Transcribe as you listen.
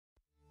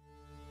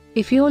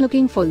If you're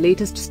looking for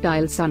latest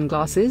style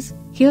sunglasses,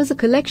 here's a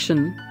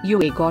collection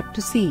you ain't got to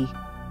see.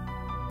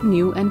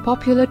 New and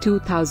popular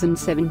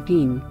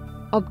 2017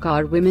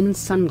 Abqa women's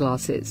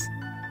sunglasses.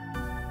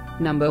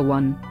 Number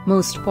 1,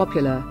 most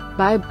popular,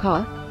 by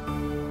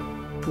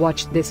Abqa.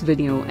 Watch this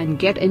video and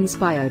get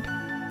inspired.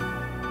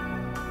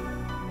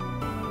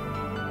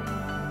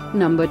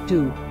 Number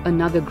 2,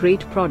 another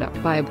great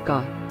product by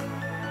Abqa.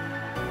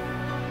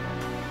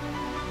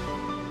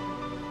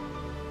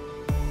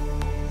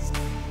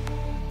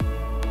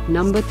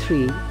 Number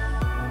 3.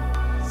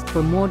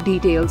 For more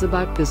details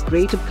about this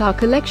great Abqa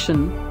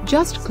collection,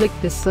 just click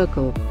this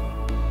circle.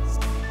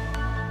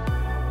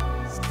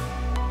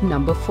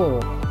 Number 4.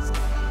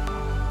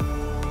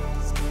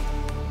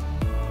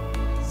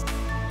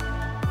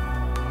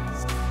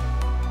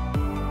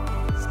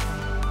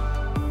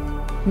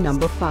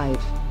 Number 5,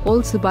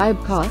 also by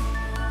Abqa.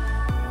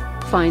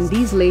 Find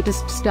these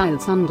latest style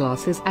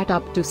sunglasses at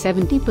up to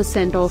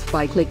 70% off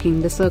by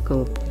clicking the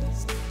circle.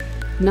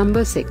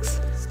 Number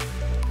 6.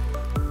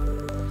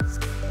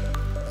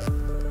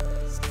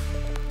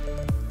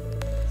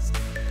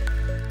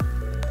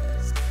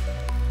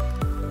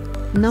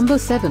 Number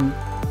 7.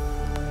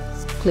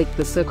 Click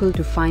the circle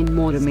to find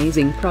more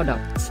amazing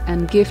products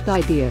and gift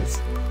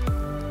ideas.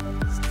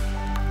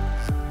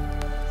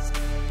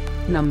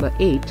 Number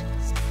 8.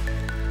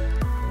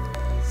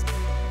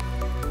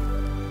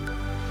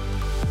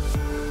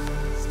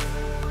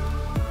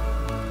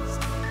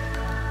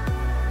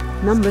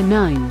 Number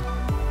 9.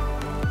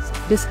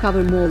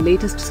 Discover more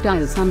latest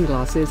style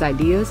sunglasses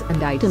ideas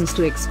and items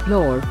to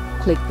explore.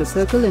 Click the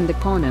circle in the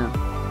corner.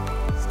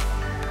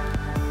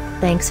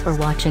 Thanks for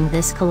watching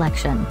this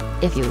collection.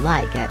 If you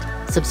like it,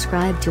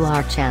 subscribe to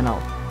our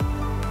channel.